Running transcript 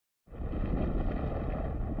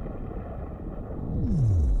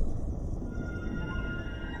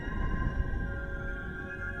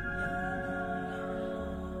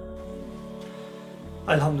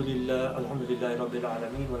Alhamdulillah, alhamdulillah Rabbil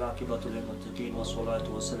Alameen, wal aqibatu lil muttaqeen, wa salatu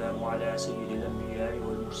wa salamu ala sayyidil anbiya'i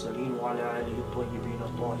wal mursaleen, wa ala alihi at-tayyibin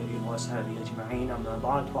at-tahirin wa ashabihi ajma'een, amma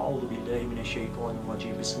ba'd, fa'udhu billahi minash shaitanir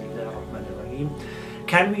rajeem, bismillahir rahmanir rahim.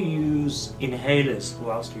 Can we use inhalers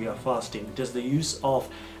whilst we are fasting? Does the use of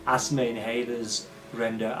asthma inhalers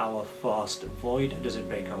render our fast void? Does it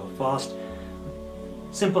break our fast?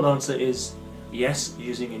 Simple answer is yes,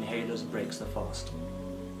 using inhalers breaks the fast.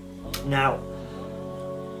 Now,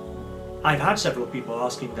 I've had several people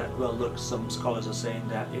asking that, well look, some scholars are saying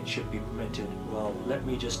that it should be permitted. Well, let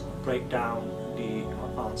me just break down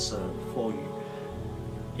the answer for you.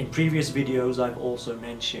 In previous videos I've also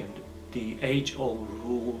mentioned the age-old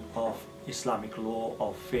rule of Islamic law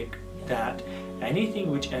of fiqh that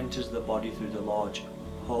anything which enters the body through the large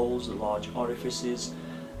holes, the large orifices,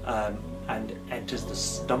 and enters the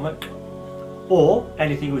stomach, or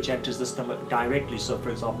anything which enters the stomach directly. So for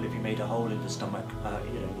example, if you made a hole in the stomach,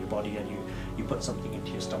 in your body, and you put something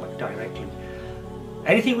into your stomach directly,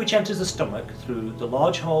 anything which enters the stomach through the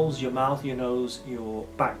large holes, your mouth, your nose, your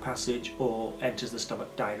back passage, or enters the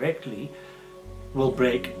stomach directly will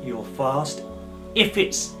break your fast if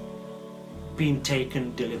it's been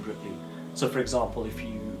taken deliberately. So for example, if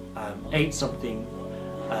you ate something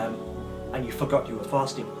and you forgot you were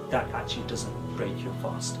fasting, that actually doesn't break your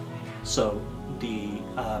fast. So the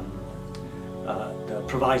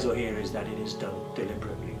proviso here is that it is done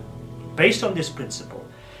deliberately. Based on this principle,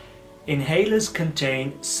 inhalers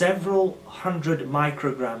contain several hundred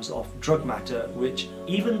micrograms of drug matter which,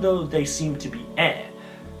 even though they seem to be air,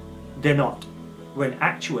 they're not. When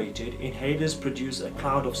actuated, inhalers produce a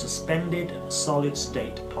cloud of suspended solid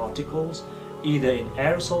state particles, either in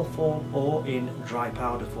aerosol form or in dry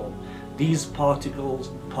powder form. These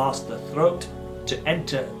particles pass the throat to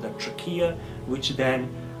enter the trachea, which then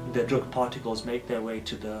the drug particles make their way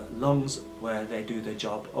to the lungs, where they do their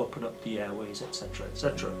job, open up the airways, etc.,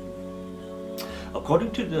 etc.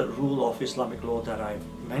 According to the rule of Islamic law that I've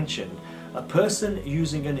mentioned, a person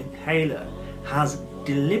using an inhaler has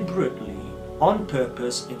deliberately, on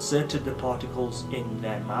purpose, inserted the particles in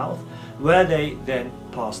their mouth, where they then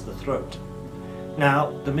pass the throat.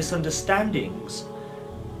 Now, the misunderstandings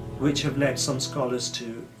which have led some scholars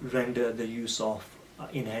to render the use of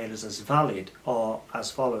inhalers as valid are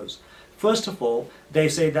as follows. First of all, they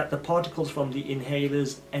say that the particles from the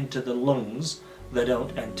inhalers enter the lungs, they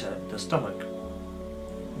don't enter the stomach.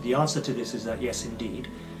 The answer to this is that yes, indeed,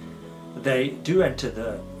 they do enter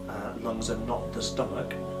the lungs and not the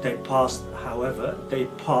stomach. They pass, however, they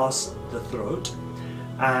pass the throat,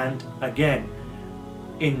 and again,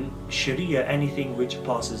 in Sharia, anything which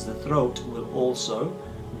passes the throat will also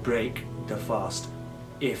break the fast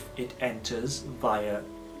if it enters via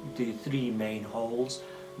the three main holes,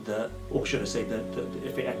 or should I say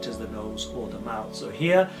if it enters the nose or the mouth. So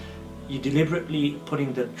here you're deliberately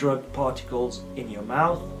putting the drug particles in your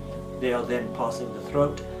mouth, they are then passing the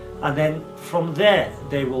throat, and then from there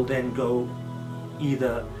they will then go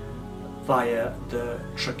either via the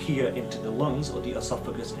trachea into the lungs or the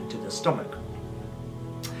esophagus into the stomach.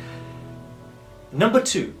 Number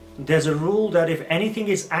two, there's a rule that if anything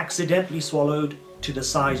is accidentally swallowed to the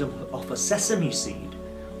size of a sesame seed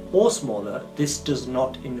or smaller, this does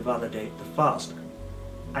not invalidate the fast.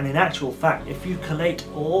 And in actual fact, if you collate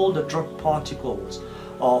all the drug particles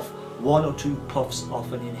of one or two puffs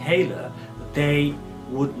of an inhaler, they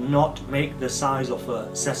would not make the size of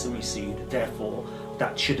a sesame seed, therefore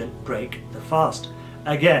that shouldn't break the fast.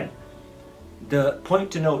 Again, the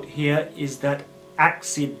point to note here is that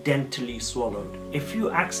accidentally swallowed. If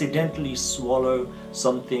you accidentally swallow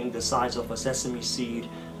something the size of a sesame seed,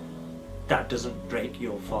 that doesn't break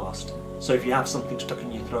your fast. So if you have something stuck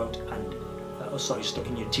in your throat and stuck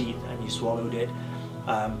in your teeth and you swallowed it,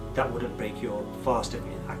 that wouldn't break your fast if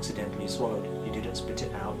you accidentally swallowed it. You didn't spit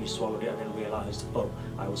it out, you swallowed it and then realized, oh,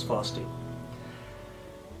 I was fasting.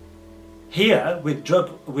 Here with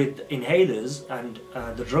inhalers and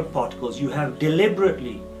the drug particles, you have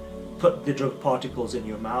deliberately put the drug particles in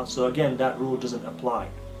your mouth, so again that rule doesn't apply.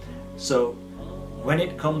 So when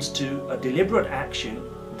it comes to a deliberate action,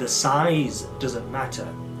 the size doesn't matter.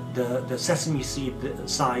 The sesame seed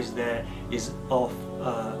size there is of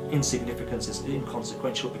insignificance, is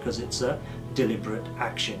inconsequential, because it's a deliberate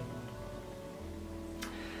action.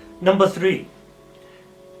 Number three,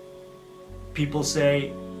 people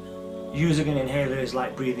say using an inhaler is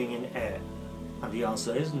like breathing in air, and the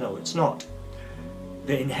answer is no, it's not.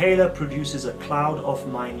 The inhaler produces a cloud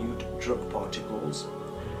of minute drug particles.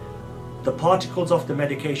 The particles of the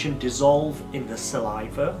medication dissolve in the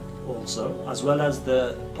saliva also, as well as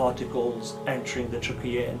the particles entering the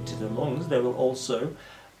trachea into the lungs. They will also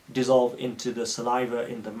dissolve into the saliva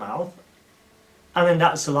in the mouth, and then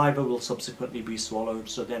that saliva will subsequently be swallowed,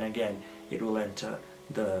 so then again it will enter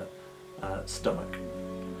the stomach.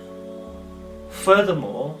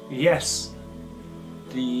 Furthermore, yes,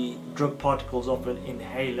 the drug particles of an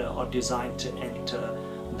inhaler are designed to enter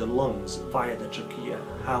the lungs via the trachea.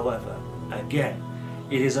 However, again,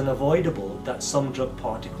 it is unavoidable that some drug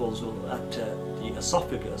particles will enter the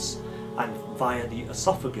esophagus, and via the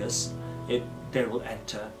esophagus they will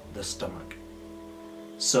enter the stomach.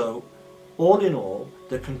 So all in all,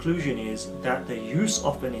 the conclusion is that the use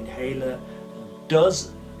of an inhaler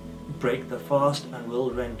does break the fast and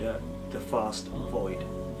will render the fast void.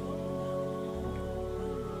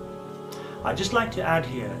 I'd just like to add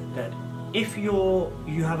here that if you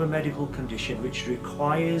have a medical condition which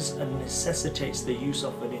requires and necessitates the use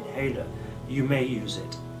of an inhaler, you may use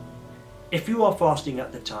it. If you are fasting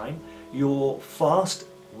at the time, your fast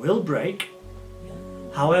will break.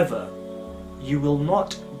 However, you will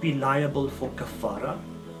not be liable for kafara.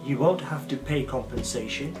 You won't have to pay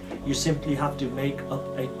compensation. You simply have to make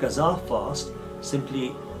up a qaza fast,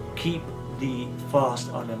 simply keep the fast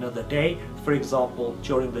on another day. For example,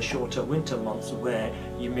 during the shorter winter months, where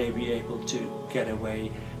you may be able to get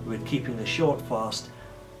away with keeping the short fast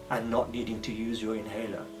and not needing to use your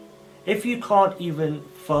inhaler. If you can't even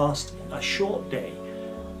fast a short day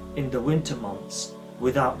in the winter months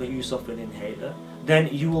without the use of an inhaler, then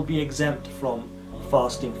you will be exempt from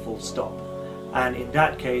fasting full stop. And in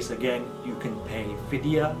that case, again, you can pay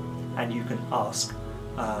fidya, and you can ask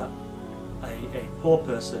a poor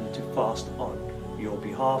person to fast on your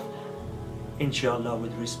behalf. Inshallah,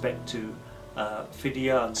 with respect to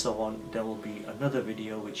fidya and so on, there will be another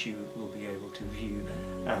video which you will be able to view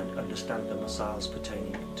and understand the masails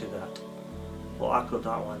pertaining to that. Wa akhiru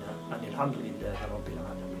da'wana and alhamdulillahi rabbil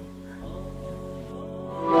alamin.